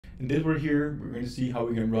In this one here, we're going to see how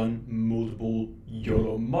we can run multiple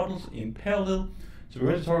YOLO models in parallel. So we're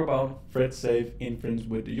going to talk about thread safe inference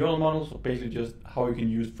with the YOLO models, so basically just how you can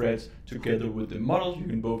use threads together with the models. You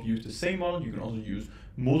can both use the same model, you can also use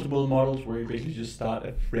multiple models where you basically just start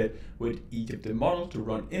a thread with each of the models to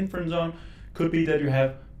run inference on. Could be that you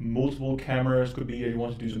have multiple cameras, could be that you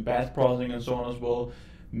want to do some batch processing and so on as well.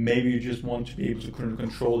 Maybe you just want to be able to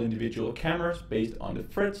control individual cameras based on the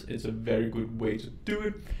threads. It's a very good way to do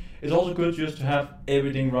it. It's also good just to have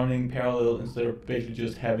everything running parallel instead of basically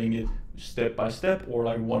just having it step by step or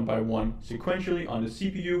like one by one sequentially on the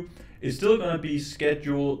CPU. It's still going to be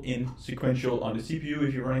scheduled in sequential on the CPU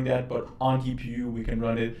if you're running that, but on GPU we can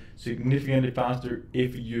run it significantly faster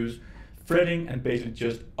if you use threading and basically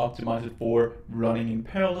just optimize it for running in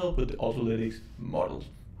parallel with the Ultralytics models.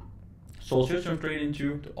 So let's just jump straight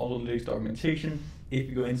into the Ultralytics documentation. If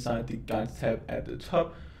you go inside the guides tab at the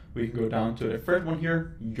top, we can go down to the first one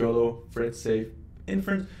here, YOLO thread safe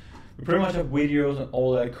inference. We pretty much have videos and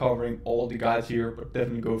all that covering all the guides here, but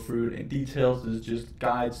definitely go through it in details. This is just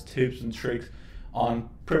guides, tips, and tricks on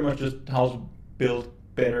pretty much just how to build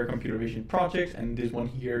better computer vision projects. And this one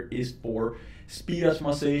here is for speed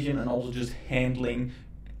optimization and also just handling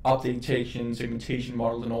object detection, segmentation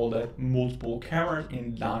models, and all that multiple cameras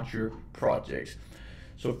in larger projects.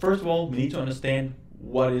 So first of all, we need to understand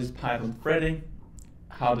what is Python threading,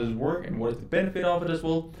 how does it work, and what is the benefit of it as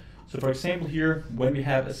well. So for example here, when we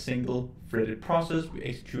have a single threaded process, we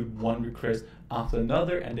execute one request after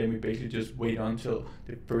another, and then we basically just wait until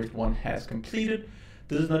the first one has completed.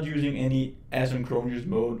 This is not using any asynchronous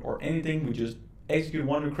mode or anything. We just execute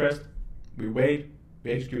one request, we wait,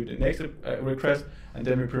 we execute the next request, and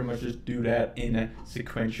then we pretty much just do that in a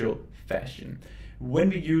sequential fashion. When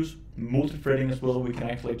we use multi-threading as well, we can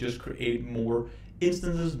actually just create more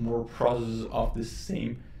instances, more processes of the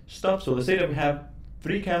same stuff. So let's say that we have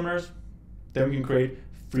 3 cameras, then we can create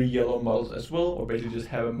 3 YOLO models as well, or basically just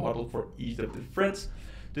have a model for each of the threads.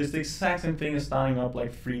 This is the exact same thing as starting up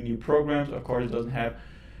like 3 new programs. Of course, it doesn't have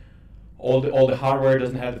all the hardware, it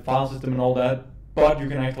doesn't have the file system and all that, but you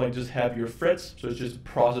can actually just have your threads. So it's just a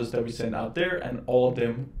process that we send out there, and all of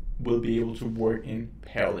them will be able to work in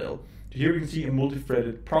parallel. So here we can see a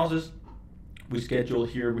multi-threaded process. We schedule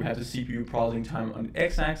here, we have the CPU processing time on the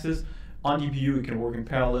x-axis. On GPU, it can work in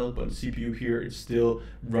parallel, but the CPU here is still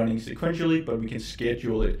running sequentially, but we can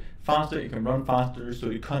schedule it faster, it can run faster, so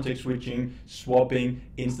the context switching, swapping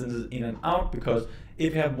instances in and out, because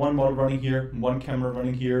if you have one model running here, one camera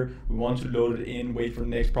running here, we want to load it in, wait for the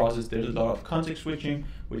next process, there's a lot of context switching,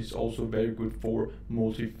 which is also very good for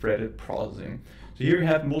multi-threaded processing. So here we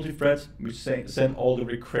have multi-threads, we send all the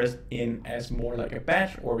requests in as more like a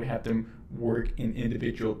batch, or we have them work in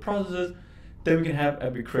individual processes. Then we can have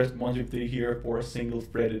a request 123 here for a single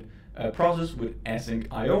threaded process with async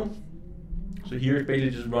IO. So here it's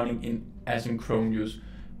basically just running in asynchronous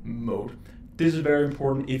mode. This is very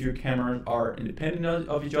important if your cameras are independent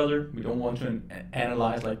of each other. We don't want to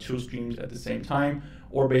analyze like 2 streams at the same time,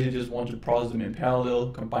 or basically just want to process them in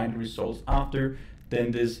parallel, combine the results after.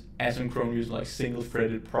 Then this asynchronous like single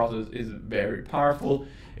threaded process is very powerful.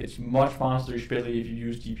 It's much faster, especially if you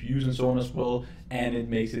use GPUs and so on as well, and it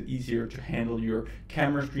makes it easier to handle your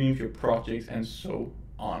camera streams, your projects, and so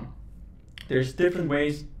on. There's different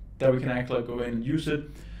ways that we can actually go in and use it.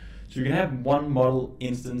 So you can have one model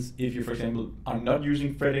instance if you, for example, are not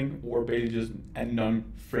using threading, or basically just a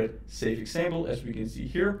non-thread safe example, as we can see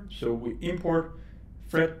here. So we import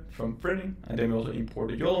thread from threading, and then we also import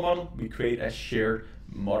the YOLO model. We create a shared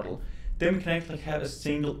model. Then we can actually have a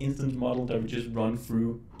single instance model that we just run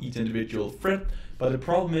through each individual thread. But the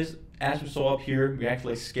problem is, as we saw up here, we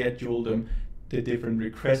actually schedule them, the different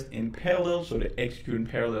requests in parallel, so they execute in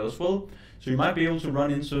parallel as well. So you might be able to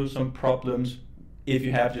run into some problems if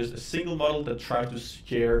you have just a single model that tries to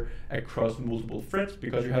share across multiple threads,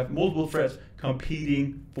 because you have multiple threads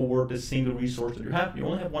competing for the single resource that you have. You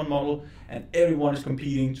only have one model, and everyone is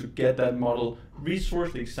competing to get that model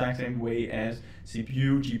resource the exact same way as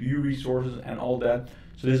CPU, GPU resources, and all that.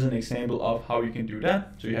 So this is an example of how you can do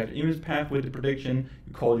that. So you have the image path with the prediction,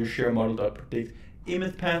 you call your share model.predict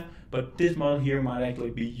image path, but this model here might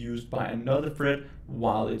actually be used by another thread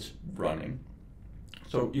while it's running.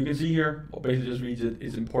 So you can see here, what basically just reads it,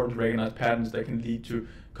 it's important to recognize patterns that can lead to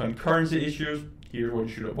concurrency issues. Here's what you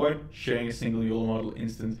should avoid: sharing a single YOLO model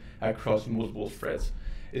instance across multiple threads.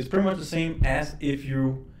 It's pretty much the same as if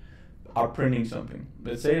you are printing something.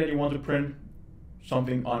 Let's say that you want to print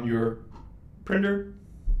something on your printer,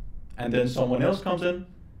 and then someone else comes in,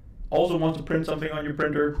 also wants to print something on your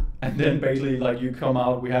printer, and then basically like you come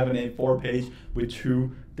out, we have an A4 page with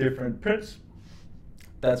 2 different prints.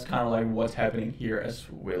 that's kind of like what's happening here as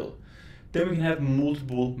well. Then we can have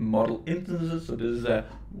multiple model instances. So this is a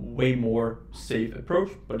way more safe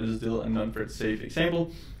approach, but this is still a non-thread safe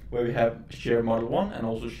example where we have shared model 1 and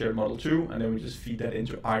also shared model 2, and then we just feed that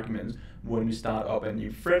into arguments when we start up a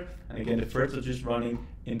new thread. And again, the threads are just running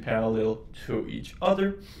in parallel to each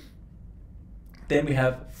other. Then we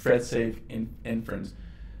have thread safe inference.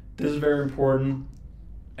 This is very important.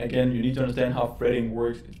 Again, you need to understand how threading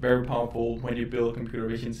works. It's very powerful when you build computer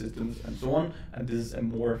vision systems and so on. And this is a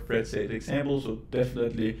more thread safe example, so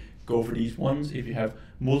definitely go for these ones. If you have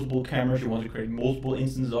multiple cameras, you want to create multiple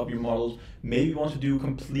instances of your models, maybe you want to do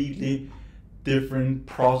completely different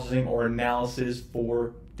processing or analysis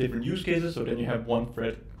for different use cases. So then you have one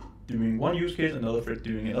thread doing one use case, another thread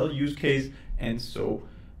doing another use case, and so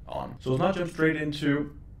on. So let's now jump straight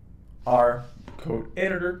into our code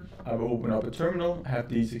editor. I will open up a terminal. I have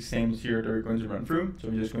these examples here that we're going to run through. So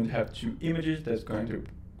we're just going to have two images that's going to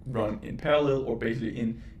run in parallel, or basically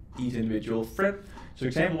in each individual thread. So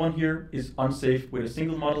example 1 here is unsafe with a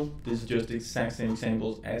single model. This is just the exact same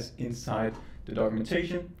examples as inside the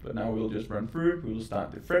documentation, but now we'll just run through it. We will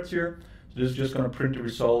start the threads here. So this is just going to print the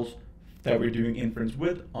results that we're doing inference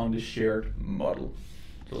with on the shared model.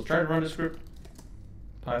 So let's try to run the script.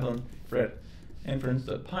 Python thread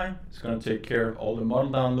inference.py. It's going to take care of all the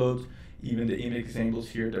model downloads, even the image examples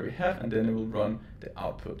here that we have, and then it will run the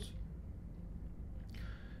outputs.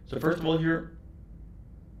 So first of all here,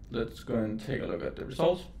 let's go and take a look at the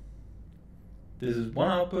results. This is one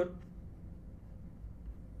output.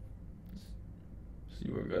 Let's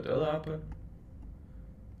see where we got the other output.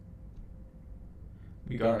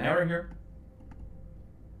 We got an error here.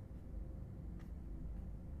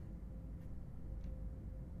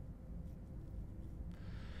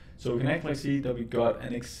 So we can actually see that we got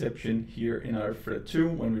an exception here in our thread 2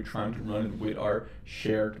 when we're trying to run it with our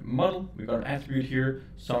shared model. We got an attribute here,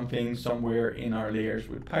 something somewhere in our layers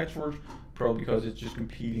with PyTorch, probably because it's just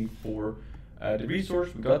competing for the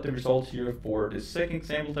resource. We got the results here for the second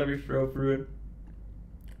example that we throw through it,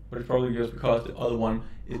 but it's probably just because the other one,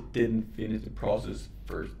 it didn't finish the process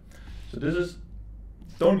first. So this is,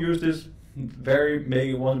 don't use this. Make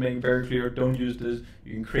it very clear, don't use this.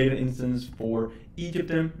 You can create an instance for each of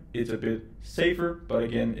them. It's a bit safer, but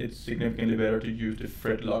again, it's significantly better to use the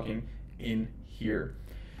thread locking in here.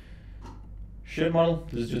 Shared model,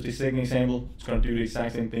 this is just a second example. It's going to do the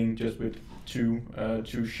exact same thing, just with two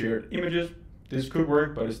shared images. This could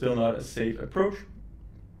work, but it's still not a safe approach.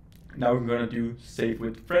 Now we're going to do safe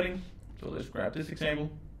with threading. So let's grab this example.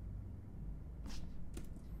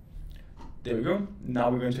 There we go. Now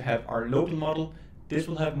we're going to have our local model. This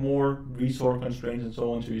will have more resource constraints and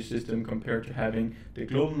so on to your system compared to having the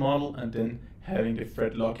global model and then having the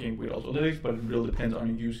thread locking with Ultralytics, but it really depends on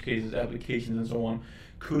your use cases, applications, and so on.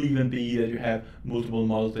 Could even be that you have multiple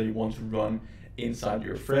models that you want to run inside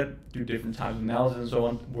your thread, do different types of analysis and so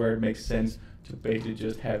on, where it makes sense to basically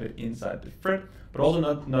just have it inside the thread, but also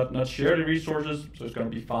not share the resources, so it's going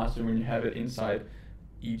to be faster when you have it inside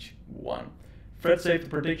each one. Thread safety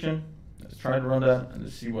prediction. Let's try to run that and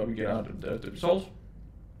let's see what we get out of the results.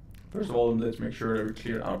 First of all, let's make sure that we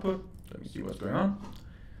clear the output. Let me see what's going on.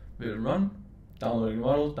 We'll run, downloading the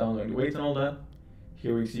models, downloading the weights and all that.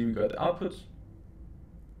 Here we see we got the outputs.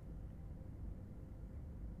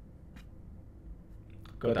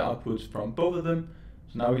 Got the outputs from both of them.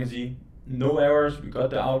 So now we can see no errors. We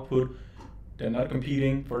got the output. They're not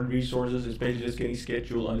competing for the resources. It's basically just getting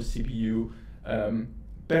scheduled on the CPU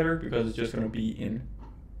better because it's just going to be in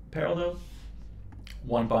parallel,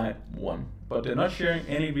 one by one. But they're not sharing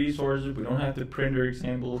any resources. We don't have the printer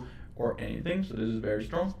example or anything, so this is very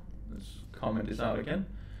strong. Let's comment this out again.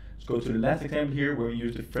 Let's go to the last example here where we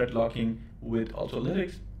use the thread locking with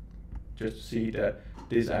Ultralytics, just to see that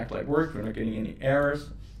this act like works. We're not getting any errors.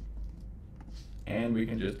 And we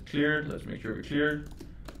can just clear it. Let's make sure we clear it.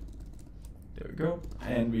 There we go.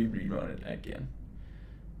 And we rerun it again.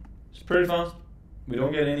 It's pretty fast. We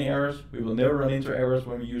don't get any errors. We will never run into errors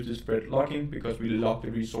when we use this thread locking because we lock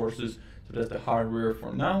the resources. So that's the hardware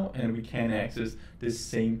for now, and we can access this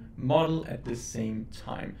same model at the same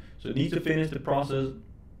time. So it needs to finish the process,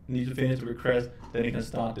 needs to finish the request, then it can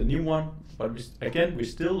start the new one. But again, we're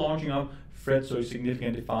still launching up threads, so it's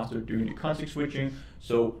significantly faster doing the context switching.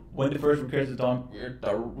 So when the first request is done,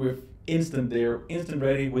 we're instant there, instant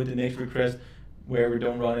ready with the next request, where we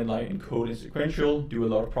don't run it like in code and sequential, do a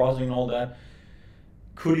lot of processing and all that.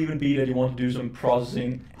 Could even be that you want to do some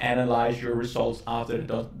processing, analyze your results after you've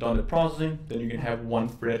done the processing, then you can have one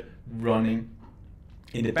thread running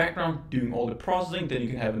in the background doing all the processing, then you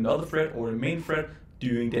can have another thread or the main thread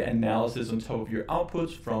doing the analysis on top of your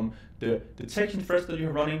outputs from the detection threads that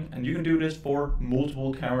you're running. And you can do this for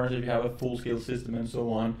multiple cameras if you have a full-scale system and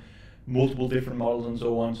so on, multiple different models and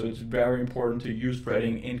so on. So it's very important to use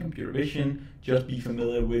threading in computer vision. Just be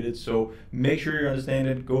familiar with it. So make sure you understand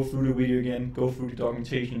it. Go through the video again, go through the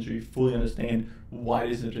documentation so you fully understand why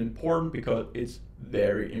this is important, because it's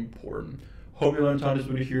very important. Hope you learned on this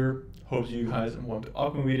video here. Hope to see you guys in one of the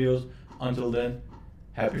upcoming videos. Until then,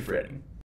 happy threading.